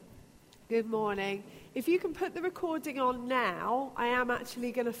Good morning. If you can put the recording on now, I am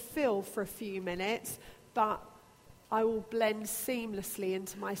actually going to fill for a few minutes, but I will blend seamlessly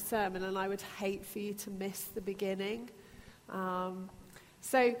into my sermon, and I would hate for you to miss the beginning.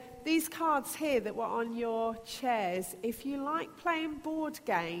 So these cards here that were on your chairs, if you like playing board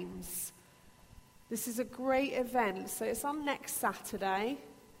games, this is a great event. So it's on next Saturday,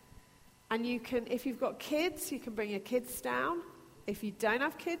 and you can, if you've got kids, you can bring your kids down. If you don't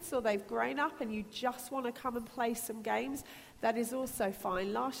have kids or they've grown up and you just want to come and play some games, that is also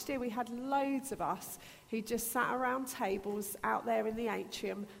fine. Last year we had loads of us who just sat around tables out there in the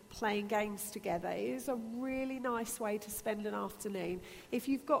atrium playing games together. It is a really nice way to spend an afternoon. If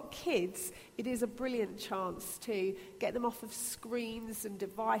you've got kids, it is a brilliant chance to get them off of screens and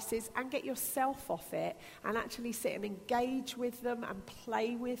devices and get yourself off it and actually sit and engage with them and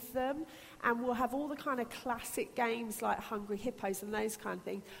play with them. And we'll have all the kind of classic games like Hungry Hippos and those kind of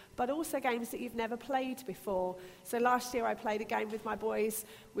things, but also games that you've never played before. So last year I played a game with my boys,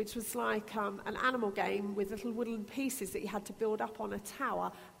 which was like an animal game with little wooden pieces that you had to build up on a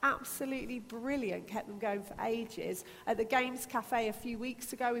tower. Absolutely brilliant, kept them going for ages. At the Games Cafe a few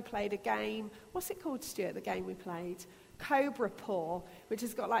weeks ago, we played a game. What's it called, Stuart, the game we played? Cobra Paw, which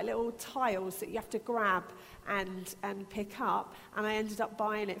has got like little tiles that you have to grab and pick up, and I ended up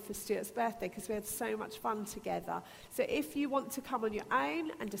buying it for Stuart's birthday because we had so much fun together. So if you want to come on your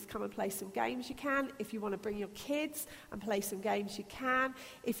own and just come and play some games, you can. If you want to bring your kids and play some games, you can.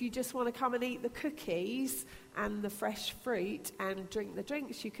 If you just want to come and eat the cookies and the fresh fruit and drink the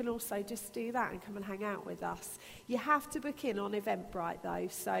drinks, you can also just do that and come and hang out with us. You have to book in on Eventbrite though,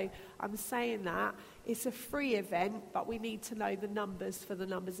 so I'm saying that. It's a free event, but we need to know the numbers for the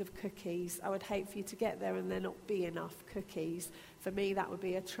numbers of cookies. I would hate for you to get there and there not be enough cookies. For me, that would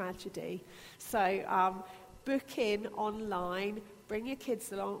be a tragedy. So book in online, bring your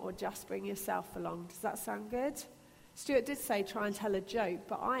kids along, or just bring yourself along. Does that sound good? Stuart did say try and tell a joke,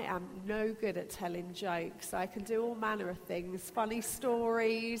 but I am no good at telling jokes. I can do all manner of things, funny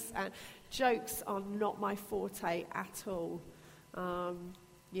stories, and jokes are not my forte at all.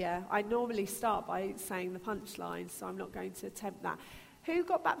 I normally start by saying the punchline, so I'm not going to attempt that. Who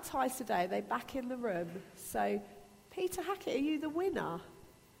got baptised today? Are they back in the room? So, Peter Hackett, are you the winner?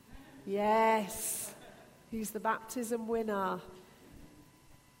 Yes. Who's the baptism winner?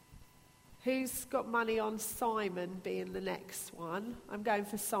 Who's got money on Simon being the next one? I'm going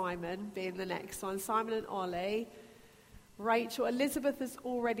for Simon being the next one. Simon and Ollie. Rachel, Elizabeth has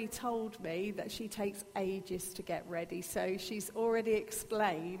already told me that she takes ages to get ready, so she's already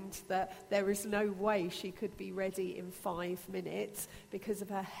explained that there is no way she could be ready in 5 minutes because of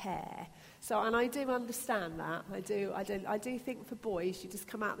her hair. So, and I do understand that. I do think for boys, you just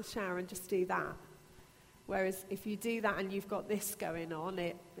come out of the shower and just do that. Whereas if you do that and you've got this going on,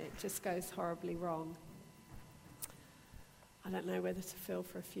 it just goes horribly wrong. I don't know whether to fill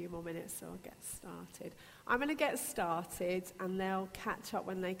for a few more minutes, so I'll get started. I'm going to get started, and they'll catch up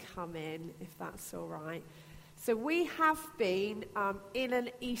when they come in, if that's all right. So we have been in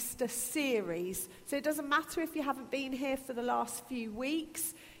an Easter series. So it doesn't matter if you haven't been here for the last few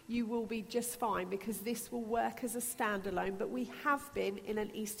weeks. You will be just fine because this will work as a standalone. But we have been in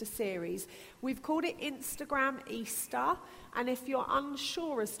an Easter series. We've called it Instagram Easter. And if you're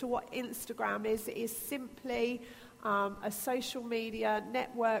unsure as to what Instagram is, it is simply a social media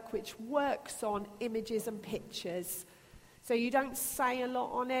network which works on images and pictures. So you don't say a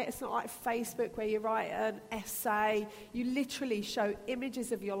lot on it. It's not like Facebook where you write an essay. You literally show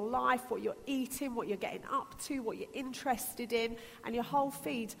images of your life, what you're eating, what you're getting up to, what you're interested in, and your whole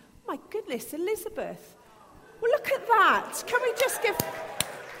feed. Oh my goodness, Elizabeth. Well, look at that. Can we just give...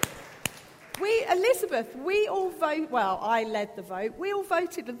 Elizabeth, we all vote... Well, I led the vote. We all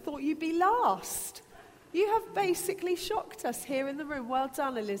voted and thought you'd be last. You have basically shocked us here in the room. Well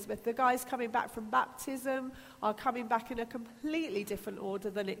done, Elizabeth. The guys coming back from baptism are coming back in a completely different order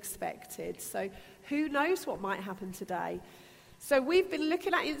than expected. So who knows what might happen today? So we've been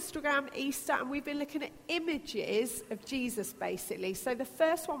looking at Instagram Easter, and we've been looking at images of Jesus, basically. So the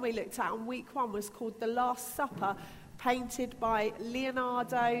first one we looked at on week 1 was called The Last Supper, painted by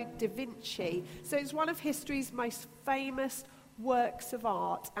Leonardo da Vinci. So it's one of history's most famous works of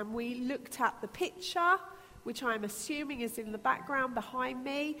art, and we looked at the picture, which I'm assuming is in the background behind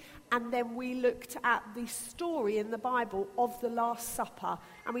me, and then we looked at the story in the Bible of the Last Supper,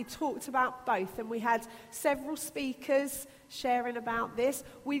 and we talked about both, and we had several speakers sharing about this.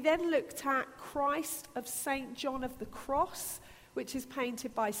 We then looked at Christ of St. John of the Cross, which is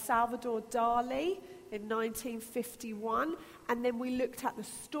painted by Salvador Dali in 1951, and then we looked at the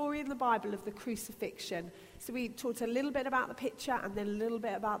story in the Bible of the crucifixion. So we talked a little bit about the picture and then a little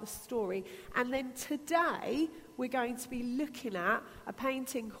bit about the story. And then today we're going to be looking at a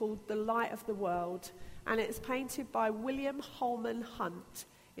painting called The Light of the World. And it's painted by William Holman Hunt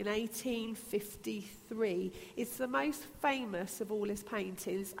in 1853. It's the most famous of all his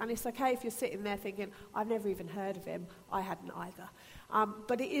paintings, and it's okay if you're sitting there thinking, I've never even heard of him. I hadn't either.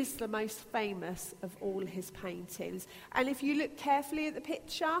 But it is the most famous of all his paintings. And if you look carefully at the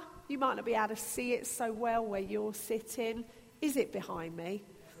picture, you might not be able to see it so well where you're sitting. Is it behind me?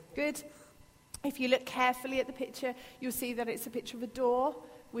 Good. If you look carefully at the picture, you'll see that it's a picture of a door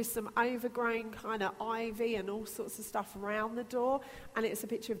with some overgrown kind of ivy and all sorts of stuff around the door. And it's a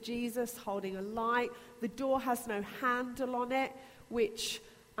picture of Jesus holding a light. The door has no handle on it, which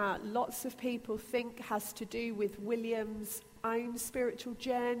lots of people think has to do with William's own spiritual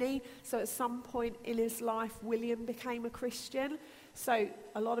journey. So at some point in his life, William became a Christian. So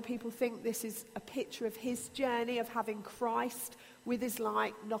a lot of people think this is a picture of his journey of having Christ with his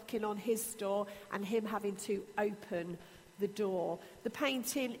light knocking on his door and him having to open the door. The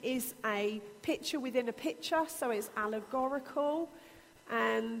painting is a picture within a picture, so it's allegorical,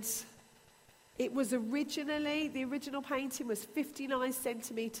 and it was the original painting was 59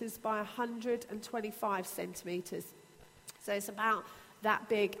 centimetres by 125 centimetres. So it's about that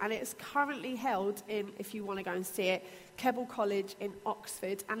big, and it's currently held in, if you want to go and see it, Keble College in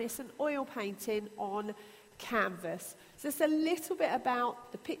Oxford, and it's an oil painting on canvas. So it's a little bit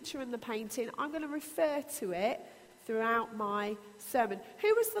about the picture and the painting. I'm going to refer to it throughout my sermon.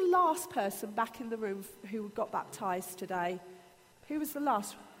 Who was the last person back in the room who got baptised today? Who was the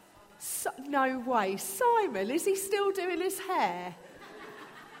last? No way. Simon, is he still doing his hair?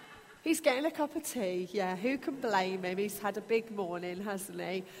 He's getting a cup of tea. Yeah, who can blame him? He's had a big morning, hasn't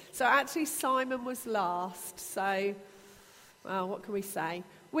he? So actually Simon was last. So, well, what can we say?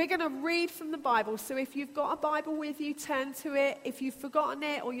 We're going to read from the Bible. So if you've got a Bible with you, turn to it. If you've forgotten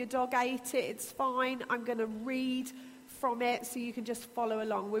it or your dog ate it, it's fine. I'm going to read from it so you can just follow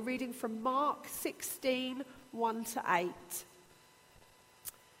along. We're reading from Mark 16, 1-8.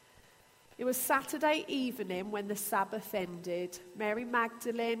 It was Saturday evening when the Sabbath ended. Mary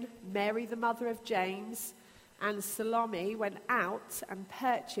Magdalene, Mary the mother of James, and Salome went out and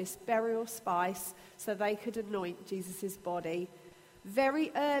purchased burial spice so they could anoint Jesus' body.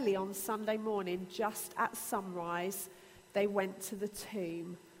 Very early on Sunday morning, just at sunrise, they went to the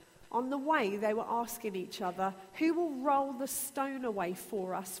tomb. On the way, they were asking each other, who will roll the stone away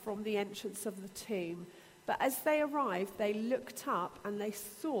for us from the entrance of the tomb? But as they arrived, they looked up and they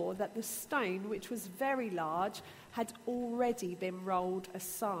saw that the stone, which was very large, had already been rolled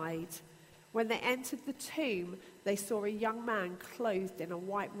aside. When they entered the tomb, they saw a young man clothed in a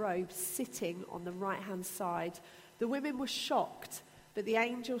white robe sitting on the right-hand side. The women were shocked. But the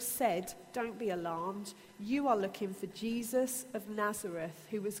angel said, don't be alarmed. You are looking for Jesus of Nazareth,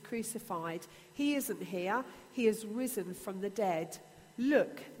 who was crucified. He isn't here. He has risen from the dead.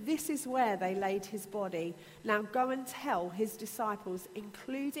 Look, this is where they laid his body. Now go and tell his disciples,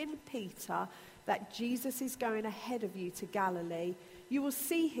 including Peter, that Jesus is going ahead of you to Galilee. You will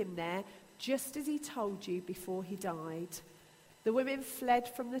see him there, just as he told you before he died. The women fled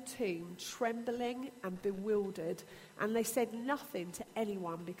from the tomb, trembling and bewildered, and they said nothing to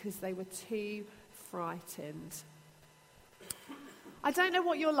anyone because they were too frightened. I don't know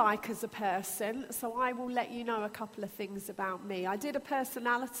what you're like as a person, so I will let you know a couple of things about me. I did a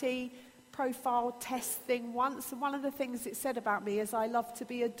personality profile test thing once, and one of the things it said about me is I love to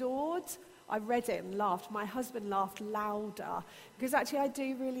be adored. I read it and laughed. My husband laughed louder because actually I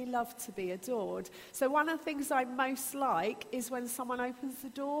do really love to be adored. So one of the things I most like is when someone opens the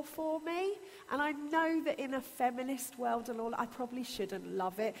door for me. And I know that in a feminist world and all, I probably shouldn't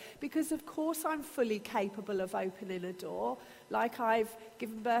love it because of course I'm fully capable of opening a door. Like I've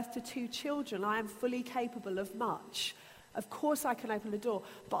given birth to 2 children, I am fully capable of much. Of course I can open the door,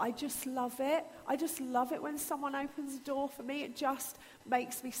 but I just love it. I just love it when someone opens the door for me. It just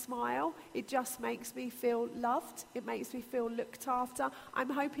makes me smile. It just makes me feel loved. It makes me feel looked after. I'm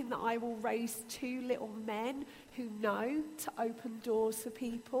hoping that I will raise 2 little men who know to open doors for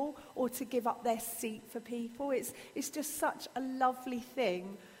people or to give up their seat for people. It's just such a lovely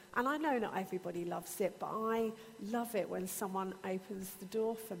thing. And I know not everybody loves it, but I love it when someone opens the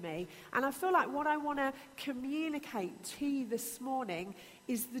door for me. And I feel like what I want to communicate to you this morning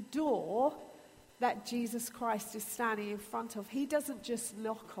is the door that Jesus Christ is standing in front of. He doesn't just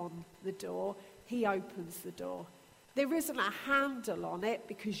knock on the door, he opens the door. There isn't a handle on it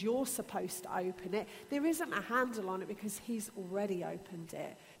because you're supposed to open it. There isn't a handle on it because he's already opened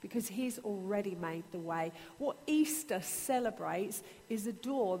it, because he's already made the way. What Easter celebrates is a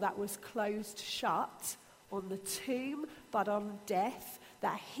door that was closed shut on the tomb, but on death,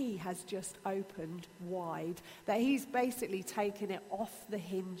 that he has just opened wide, that he's basically taken it off the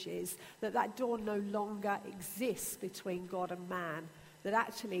hinges, that door no longer exists between God and man, that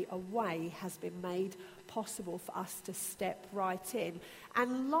actually a way has been made possible for us to step right in.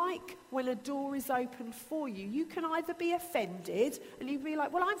 And like when a door is opened for you, you can either be offended and you can be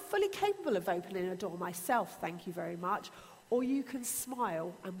like, well, I'm fully capable of opening a door myself, thank you very much. Or you can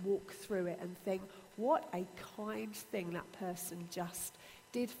smile and walk through it and think, what a kind thing that person just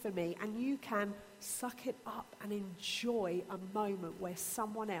did for me. And you can suck it up and enjoy a moment where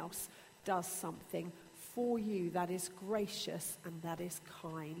someone else does something for you that is gracious and that is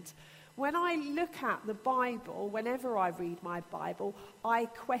kind. When I look at the Bible, whenever I read my Bible, I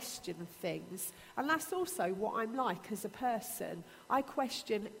question things. And that's also what I'm like as a person. I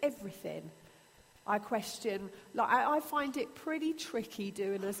question everything. I find it pretty tricky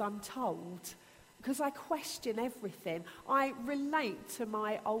doing as I'm told, because I question everything. I relate to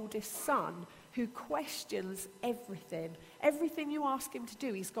my oldest son, who questions everything. Everything you ask him to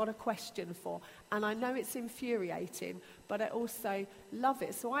do, he's got a question for. And I know it's infuriating, but I also love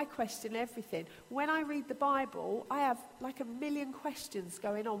it. So I question everything. When I read the Bible, I have like a million questions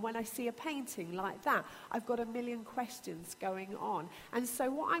going on. When I see a painting like that, I've got a million questions going on. And so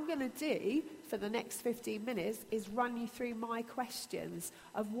what I'm going to do for the next 15 minutes is run you through my questions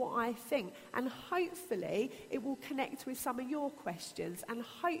of what I think. And hopefully it will connect with some of your questions. And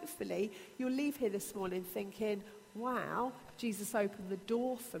hopefully you'll leave here this morning thinking, wow, Jesus opened the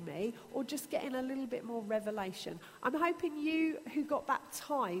door for me, or just getting a little bit more revelation. I'm hoping you who got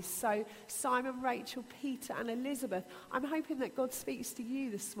baptized, so Simon, Rachel, Peter and Elizabeth, I'm hoping that God speaks to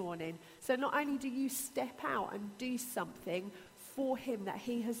you this morning. So not only do you step out and do something for him that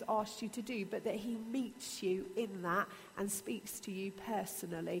he has asked you to do, but that he meets you in that and speaks to you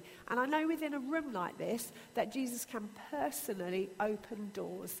personally. And I know within a room like this that Jesus can personally open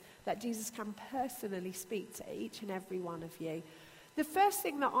doors, that Jesus can personally speak to each and every one of you. The first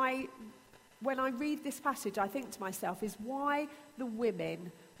thing that when I read this passage, I think to myself is, why the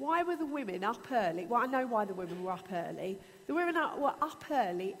women? Why were the women up early? Well, I know why the women were up early. The women were up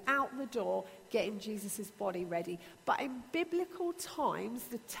early, out the door, getting Jesus' body ready. But in biblical times,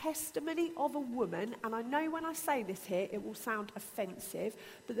 the testimony of a woman, and I know when I say this here, it will sound offensive,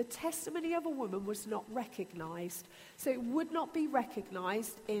 but the testimony of a woman was not recognized. So it would not be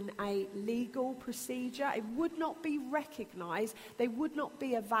recognized in a legal procedure. It would not be recognized. They would not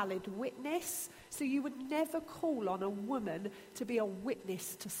be a valid witness. So you would never call on a woman to be a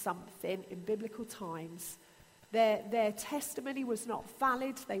witness to something in biblical times. Their testimony was not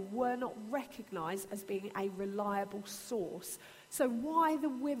valid. They were not recognized as being a reliable source. So why the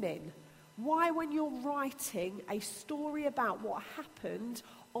women? Why, when you're writing a story about what happened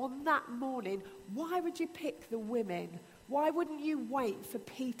on that morning, why would you pick the women? Why wouldn't you wait for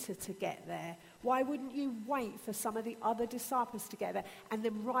Peter to get there? Why wouldn't you wait for some of the other disciples to get there and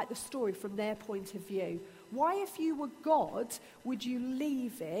then write the story from their point of view? Why, if you were God, would you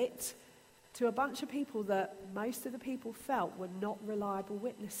leave it to a bunch of people that most of the people felt were not reliable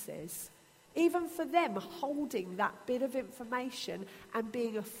witnesses? Even for them, holding that bit of information and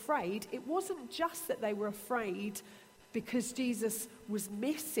being afraid, it wasn't just that they were afraid because Jesus was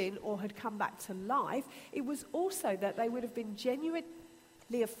missing or had come back to life. It was also that they would have been genuinely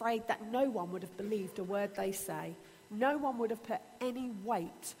afraid that no one would have believed a word they say. No one would have put any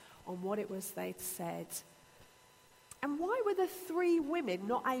weight on what it was they'd said. And why were the three women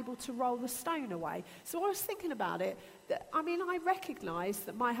not able to roll the stone away? So I was thinking about it. I recognise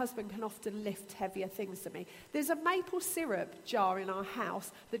that my husband can often lift heavier things than me. There's a maple syrup jar in our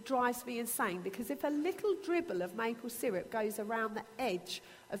house that drives me insane, because if a little dribble of maple syrup goes around the edge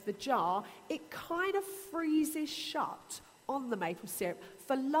of the jar, it kind of freezes shut on the maple syrup.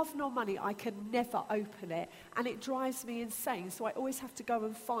 For love nor money, I can never open it, and it drives me insane. So I always have to go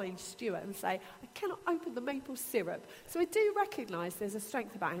and find Stuart and say, I cannot open the maple syrup. So I do recognise there's a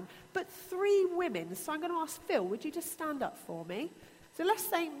strength about him. But three women, so I'm going to ask Phil, would you just stand up for me? So let's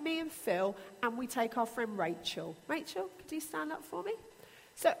say me and Phil, and we take our friend Rachel. Rachel, could you stand up for me?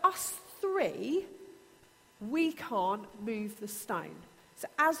 So us three, we can't move the stone. So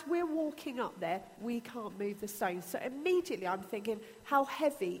as we're walking up there, we can't move the stone. So immediately I'm thinking, how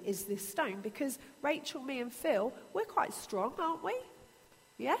heavy is this stone? Because Rachel, me and Phil, we're quite strong, aren't we?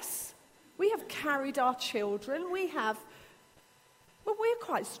 Yes? We have carried our children. We're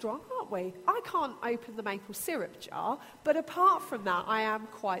quite strong, aren't we? I can't open the maple syrup jar, but apart from that, I am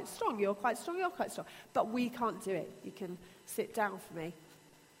quite strong. You're quite strong, you're quite strong. But we can't do it. You can sit down for me.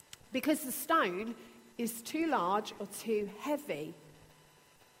 Because the stone is too large or too heavy.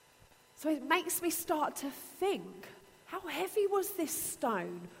 So it makes me start to think, how heavy was this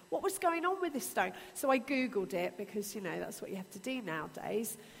stone? What was going on with this stone? So I Googled it because, that's what you have to do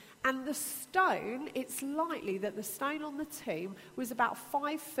nowadays. And the stone, it's likely that the stone on the tomb was about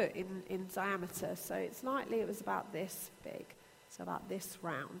 5 foot in diameter. So it's likely it was about this big, so about this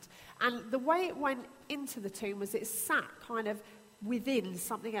round. And the way it went into the tomb was it sat kind of within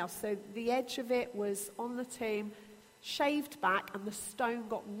something else. So the edge of it was on the tomb, shaved back, and the stone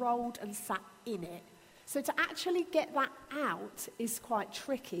got rolled and sat in it. So to actually get that out is quite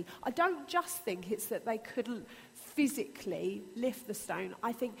tricky. I don't just think it's that they couldn't physically lift the stone.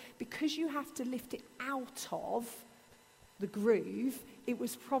 I think because you have to lift it out of the groove, it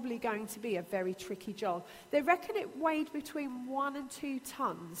was probably going to be a very tricky job. They reckon it weighed between 1 and 2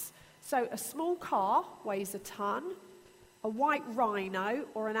 tons. So a small car weighs a ton, a white rhino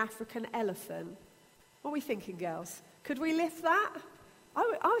or an African elephant. What are we thinking, girls? Could we lift that? I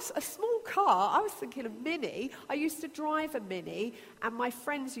was a small car. I was thinking a Mini. I used to drive a Mini, and my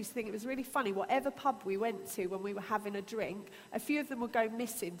friends used to think it was really funny. Whatever pub we went to when we were having a drink, a few of them would go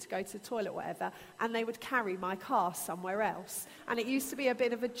missing to go to the toilet or whatever, and they would carry my car somewhere else. And it used to be a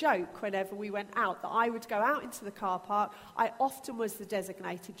bit of a joke whenever we went out that I would go out into the car park. I often was the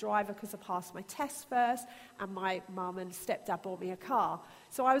designated driver because I passed my test first, and my mum and stepdad bought me a car.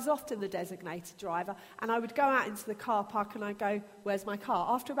 So I was often the designated driver, and I would go out into the car park and I'd go, where's my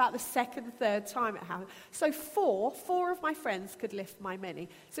car? After about the second, third time it happened. So four of my friends could lift my Mini.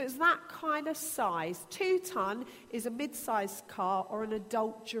 So it's that kind of size. 2 ton is a mid-sized car or an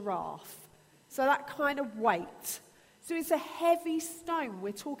adult giraffe. So that kind of weight. So it's a heavy stone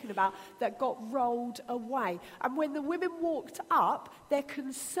we're talking about that got rolled away. And when the women walked up, their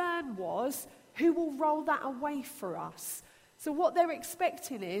concern was, who will roll that away for us? So what they're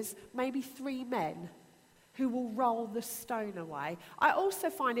expecting is maybe 3 men who will roll the stone away. I also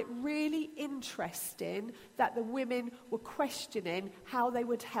find it really interesting that the women were questioning how they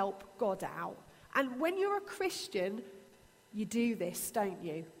would help God out. And when you're a Christian, you do this, don't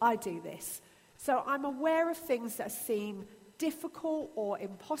you? I do this. So I'm aware of things that seem difficult or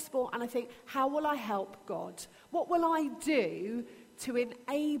impossible, and I think, how will I help God? What will I do to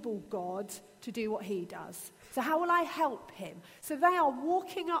enable God to do what he does? So how will I help him? So they are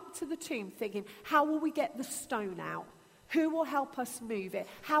walking up to the tomb thinking, how will we get the stone out? Who will help us move it?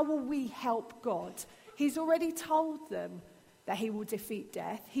 How will we help God? He's already told them that he will defeat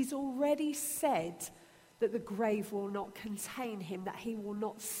death. He's already said that the grave will not contain him, that he will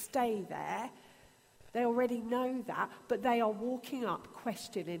not stay there. They already know that, but they are walking up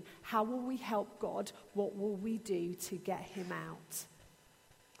questioning, how will we help God? What will we do to get him out?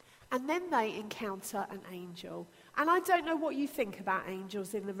 And then they encounter an angel. And I don't know what you think about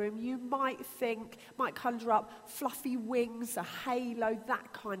angels in the room. You might conjure up fluffy wings, a halo,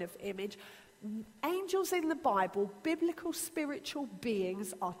 that kind of image. Angels in the Bible, biblical spiritual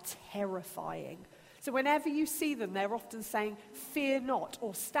beings, are terrifying. So whenever you see them, they're often saying, fear not,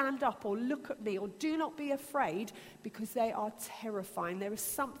 or stand up, or look at me, or do not be afraid, because they are terrifying. There is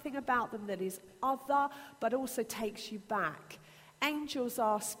something about them that is other, but also takes you back. Angels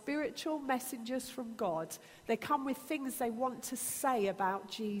are spiritual messengers from God. They come with things they want to say about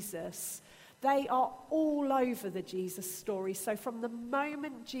Jesus. They are all over the Jesus story. So from the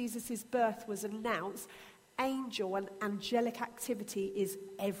moment Jesus' birth was announced, angel and angelic activity is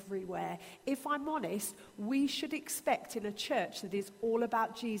everywhere. If I'm honest, we should expect in a church that is all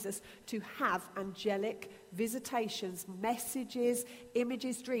about Jesus to have angelic visitations, messages,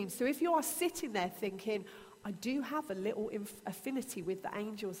 images, dreams. So if you are sitting there thinking, I do have a little affinity with the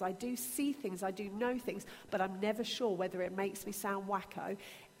angels. I do see things, I do know things, but I'm never sure whether it makes me sound wacko.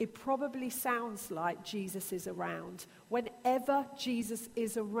 It probably sounds like Jesus is around. Whenever Jesus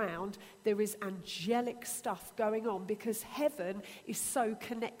is around, there is angelic stuff going on because heaven is so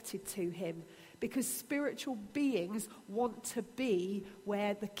connected to him. Because spiritual beings want to be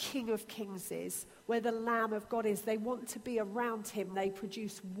where the King of Kings is, where the Lamb of God is. They want to be around him. They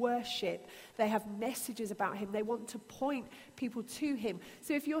produce worship. They have messages about him. They want to point people to him.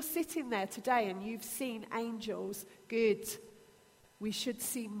 So if you're sitting there today and you've seen angels, good. We should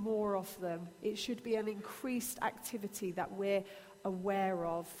see more of them. It should be an increased activity that we're aware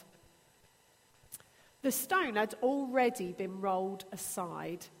of. The stone had already been rolled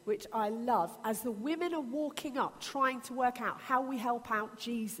aside, which I love, as the women are walking up trying to work out how we help out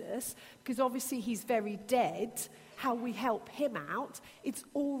Jesus, because obviously he's very dead, how we help him out. It's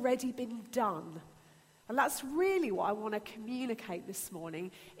already been done. And that's really what I want to communicate this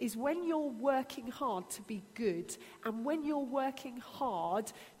morning, is when you're working hard to be good, and when you're working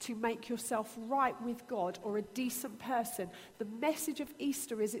hard to make yourself right with God or a decent person, the message of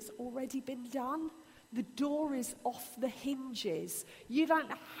Easter is it's already been done. The door is off the hinges. You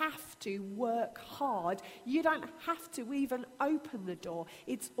don't have to work hard. You don't have to even open the door.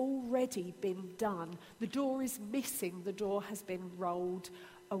 It's already been done. The door is missing. The door has been rolled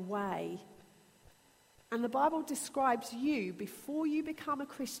away. And the Bible describes you, before you become a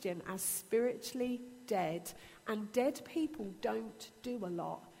Christian, as spiritually dead. And dead people don't do a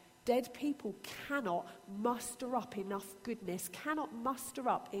lot. Dead people cannot muster up enough goodness, cannot muster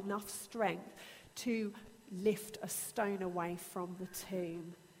up enough strength to lift a stone away from the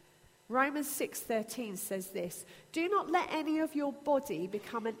tomb. Romans 6:13 says this: "Do not let any of your body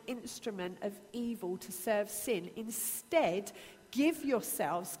become an instrument of evil to serve sin. Instead, give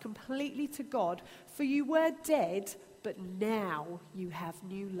yourselves completely to God, for you were dead, but now you have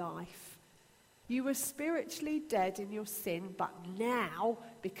new life." You were spiritually dead in your sin, but now,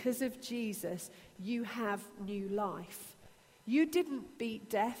 because of Jesus, you have new life. You didn't beat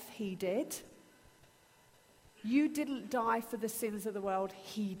death, he did. You didn't die for the sins of the world,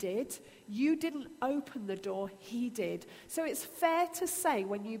 he did. You didn't open the door, he did. So it's fair to say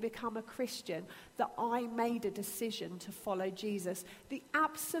when you become a Christian that I made a decision to follow Jesus. The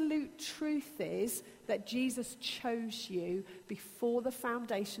absolute truth is that Jesus chose you before the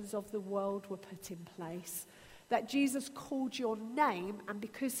foundations of the world were put in place. That Jesus called your name, and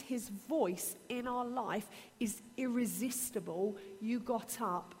because his voice in our life is irresistible, you got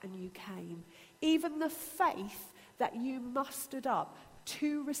up and you came. Even the faith that you mustered up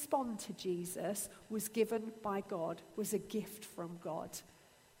to respond to Jesus was given by God, was a gift from God.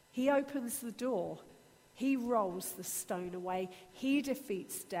 He opens the door. He rolls the stone away. He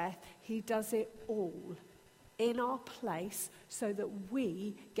defeats death. He does it all in our place so that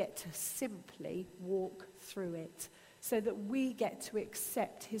we get to simply walk through it, so that we get to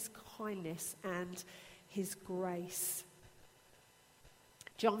accept his kindness and his grace.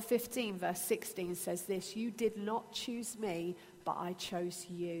 John 15 verse 16 says this: "You did not choose me, but I chose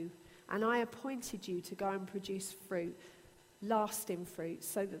you. And I appointed you to go and produce fruit, lasting fruit,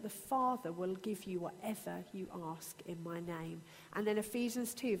 so that the Father will give you whatever you ask in my name." And then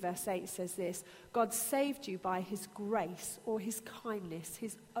Ephesians 2 verse 8 says this: "God saved you by his grace," or his kindness,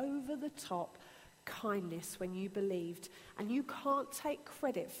 his over-the-top kindness when you believed. And you can't take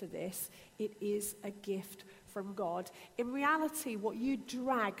credit for this. It is a gift from God. In reality, what you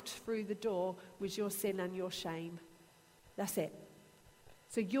dragged through the door was your sin and your shame. That's it.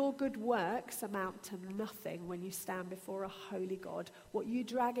 So your good works amount to nothing when you stand before a holy God. What you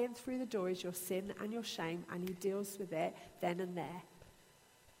drag in through the door is your sin and your shame, and he deals with it then and there.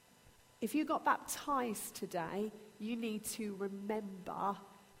 If you got baptized today, you need to remember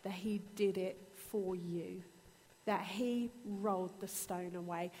that he did it for you, that he rolled the stone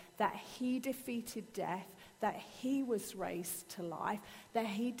away, that he defeated death, that he was raised to life, that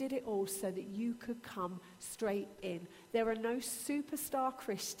he did it all so that you could come straight in. There are no superstar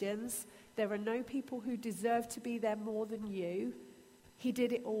Christians. There are no people who deserve to be there more than you. He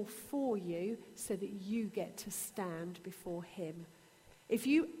did it all for you so that you get to stand before him. If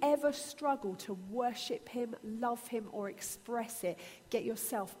you ever struggle to worship him, love him, or express it, get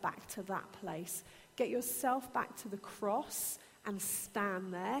yourself back to that place. Get yourself back to the cross and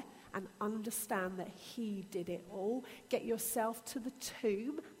stand there and understand that he did it all. Get yourself to the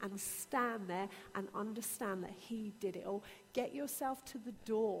tomb and stand there and understand that he did it all. Get yourself to the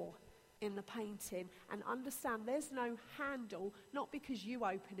door in the painting and understand there's no handle, not because you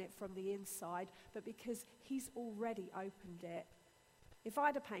open it from the inside, but because he's already opened it. If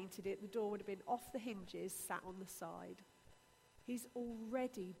I'd have painted it, the door would have been off the hinges, sat on the side. He's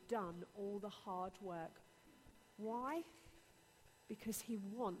already done all the hard work. Why? Because he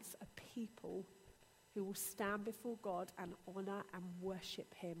wants a people who will stand before God and honor and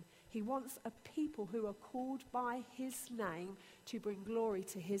worship him. He wants a people who are called by his name to bring glory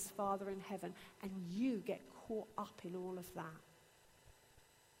to his Father in heaven. And you get caught up in all of that.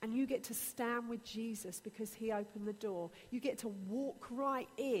 And you get to stand with Jesus because he opened the door. You get to walk right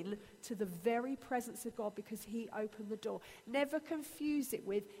in to the very presence of God because he opened the door. Never confuse it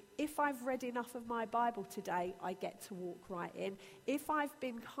with, if I've read enough of my Bible today, I get to walk right in. If I've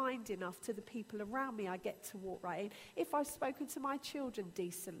been kind enough to the people around me, I get to walk right in. If I've spoken to my children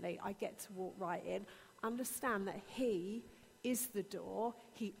decently, I get to walk right in. Understand that he is the door.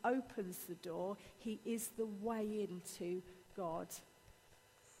 He opens the door. He is the way into God.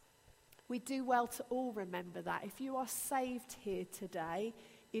 We do well to all remember that. If you are saved here today,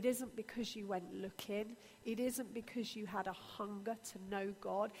 It isn't because you went looking. It isn't because you had a hunger to know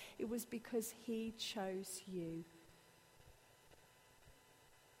God. It was because he chose you.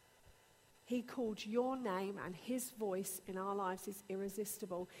 He called your name, and his voice in our lives is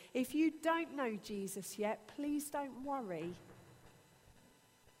irresistible. If you don't know Jesus yet, please don't worry.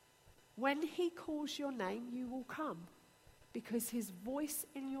 When he calls your name, you will come, because his voice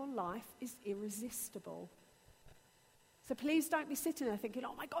in your life is irresistible. So please don't be sitting there thinking,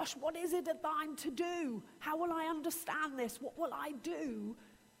 oh my gosh, what is it that I'm to do? How will I understand this? What will I do?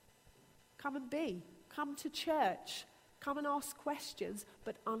 Come and be. Come to church. Come and ask questions,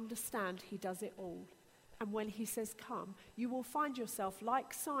 but understand he does it all. And when he says come, you will find yourself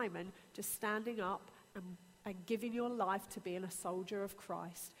like Simon, just standing up and giving your life to being a soldier of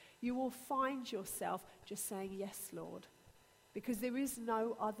Christ. You will find yourself just saying, yes, Lord. Because there is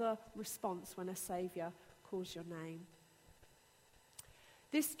no other response when a Saviour calls your name.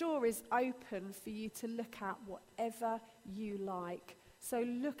 This door is open for you to look at whatever you like. So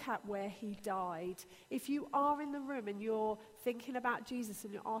look at where he died. If you are in the room and you're thinking about Jesus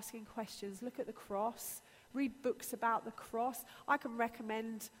and you're asking questions, look at the cross. Read books about the cross. I can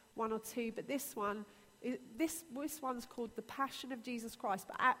recommend one or two, but this one's called The Passion of Jesus Christ.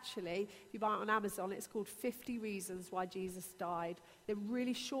 But actually, if you buy it on Amazon, it's called 50 Reasons Why Jesus Died. They're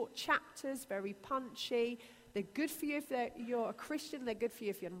really short chapters, very punchy. They're good for you if you're a Christian. They're good for you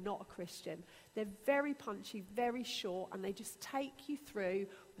if you're not a Christian. They're very punchy, very short, and they just take you through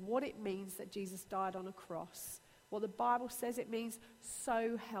what it means that Jesus died on a cross. What the Bible says it means,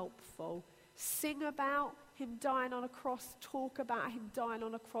 so helpful. Sing about him dying on a cross, talk about him dying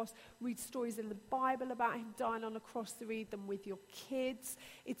on a cross, read stories in the Bible about him dying on a cross, to read them with your kids.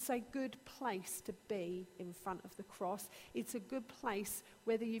 It's a good place to be in front of the cross. It's a good place,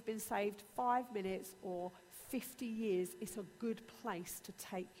 whether you've been saved 5 minutes or 50 years, it's a good place to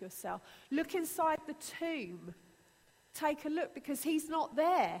take yourself. Look inside the tomb. Take a look, because he's not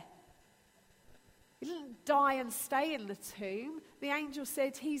there. He didn't die and stay in the tomb. The angel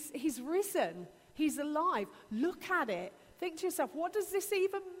said he's risen. He's alive. Look at it. Think to yourself, what does this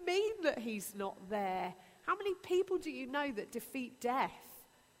even mean that he's not there? How many people do you know that defeat death?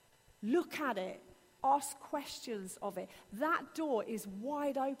 Look at it. Ask questions of it. That door is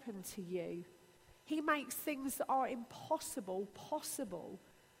wide open to you. He makes things that are impossible possible.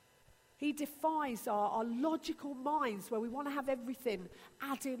 He defies our logical minds where we want to have everything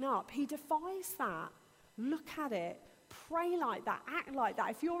adding up. He defies that. Look at it. Pray like that. Act like that.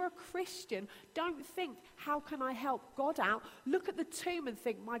 If you're a Christian, don't think, how can I help God out? Look at the tomb and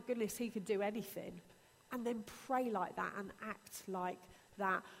think, my goodness, he could do anything. And then pray like that and act like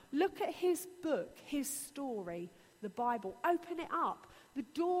that. Look at his book, his story, the Bible. Open it up. The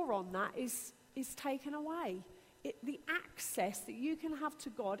door on that is taken away. The access that you can have to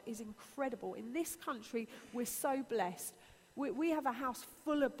God is incredible. In this country, we're so blessed. We have a house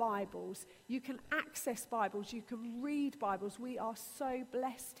full of Bibles. You can access Bibles. You can read Bibles. We are so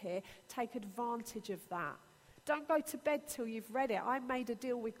blessed here. Take advantage of that. Don't go to bed till you've read it. I made a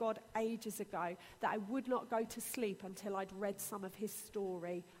deal with God ages ago that I would not go to sleep until I'd read some of his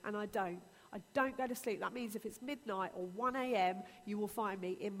story, and I don't. I don't go to sleep. That means if it's midnight or 1 a.m., you will find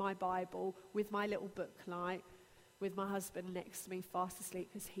me in my Bible with my little book light, with my husband next to me, fast asleep,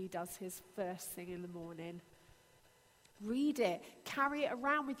 because he does his first thing in the morning. Read it. Carry it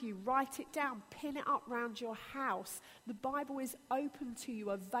around with you. Write it down. Pin it up around your house. The Bible is open to you,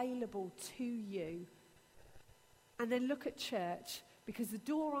 available to you. And then look at church, because the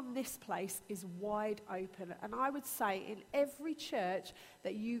door on this place is wide open. And I would say in every church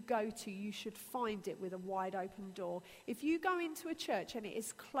that you go to, you should find it with a wide open door. If you go into a church and it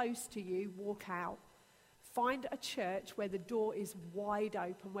is close to you, walk out. Find a church where the door is wide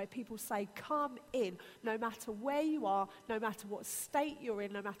open, where people say, come in, no matter where you are, no matter what state you're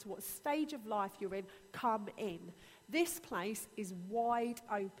in, no matter what stage of life you're in, come in. This place is wide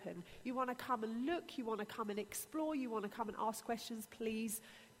open. You want to come and look, you want to come and explore, you want to come and ask questions, please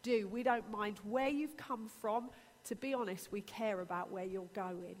do. We don't mind where you've come from. To be honest, we care about where you're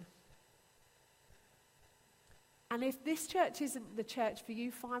going. And if this church isn't the church for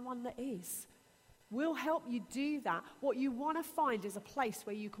you, find one that is. We'll help you do that. What you want to find is a place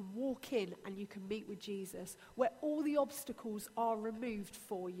where you can walk in and you can meet with Jesus, where all the obstacles are removed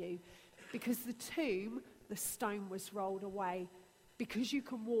for you. Because the tomb, the stone was rolled away. Because you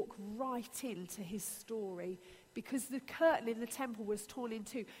can walk right into his story. Because the curtain in the temple was torn in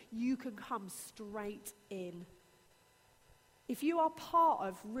two, you can come straight in. If you are part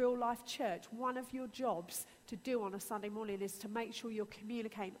of Real Life Church, one of your jobs to do on a Sunday morning is to make sure you're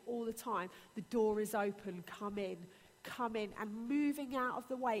communicating all the time. The door is open, come in. come in and moving out of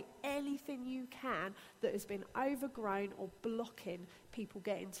the way anything you can that has been overgrown or blocking people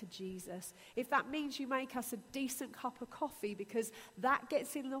getting to Jesus. If that means you make us a decent cup of coffee, because that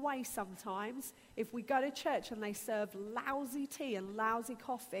gets in the way sometimes. If we go to church and they serve lousy tea and lousy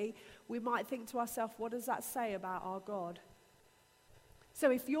coffee, we might think to ourselves, what does that say about our God? So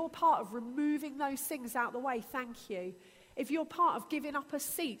if you're part of removing those things out of the way, thank you. If you're part of giving up a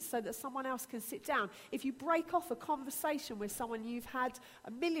seat so that someone else can sit down, if you break off a conversation with someone you've had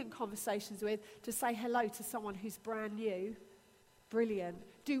a million conversations with to say hello to someone who's brand new, brilliant.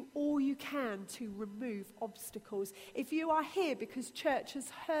 Do all you can to remove obstacles. If you are here because church has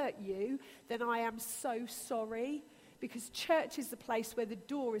hurt you, then I am so sorry. Because church is the place where the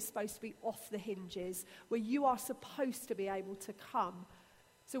door is supposed to be off the hinges, where you are supposed to be able to come.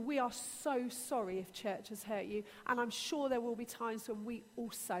 So we are so sorry if church has hurt you. And I'm sure there will be times when we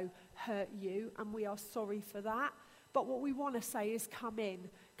also hurt you, and we are sorry for that. But what we want to say is come in.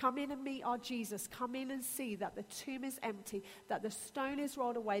 Come in and meet our Jesus. Come in and see that the tomb is empty, that the stone is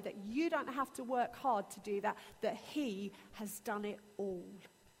rolled away, that you don't have to work hard to do that, that he has done it all.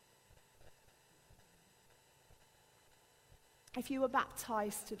 If you were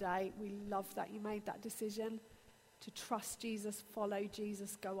baptized today, we love that you made that decision to trust Jesus, follow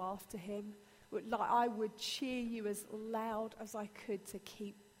Jesus, go after him. I would cheer you as loud as I could to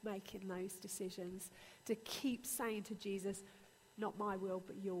keep making those decisions, to keep saying to Jesus, not my will,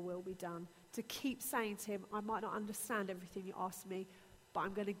 but your will be done. To keep saying to him, I might not understand everything you ask me, but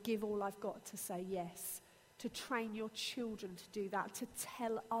I'm going to give all I've got to say yes. To train your children to do that, to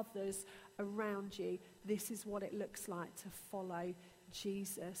tell others around you, this is what it looks like to follow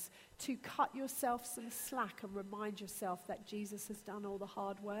Jesus. To cut yourself some slack and remind yourself that Jesus has done all the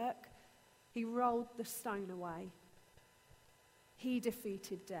hard work. He rolled the stone away. He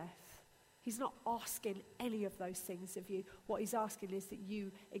defeated death. He's not asking any of those things of you. What he's asking is that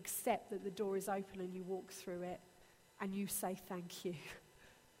you accept that the door is open and you walk through it and you say thank you.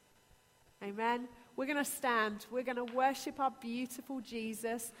 Amen. We're going to stand. We're going to worship our beautiful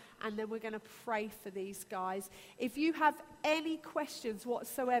Jesus, and then we're going to pray for these guys. If you have any questions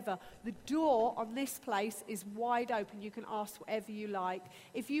whatsoever, the door on this place is wide open. You can ask whatever you like.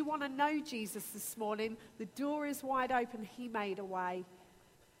 If you want to know Jesus this morning, the door is wide open. He made a way.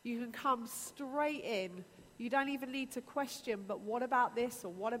 You can come straight in. You don't even need to question, but what about this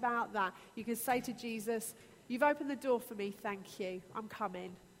or what about that? You can say to Jesus, you've opened the door for me, thank you. I'm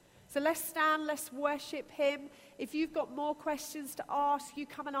coming. So let's stand, let's worship him. If you've got more questions to ask, you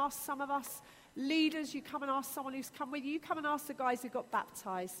come and ask some of us leaders. You come and ask someone who's come with you. You come and ask the guys who got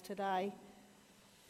baptized today.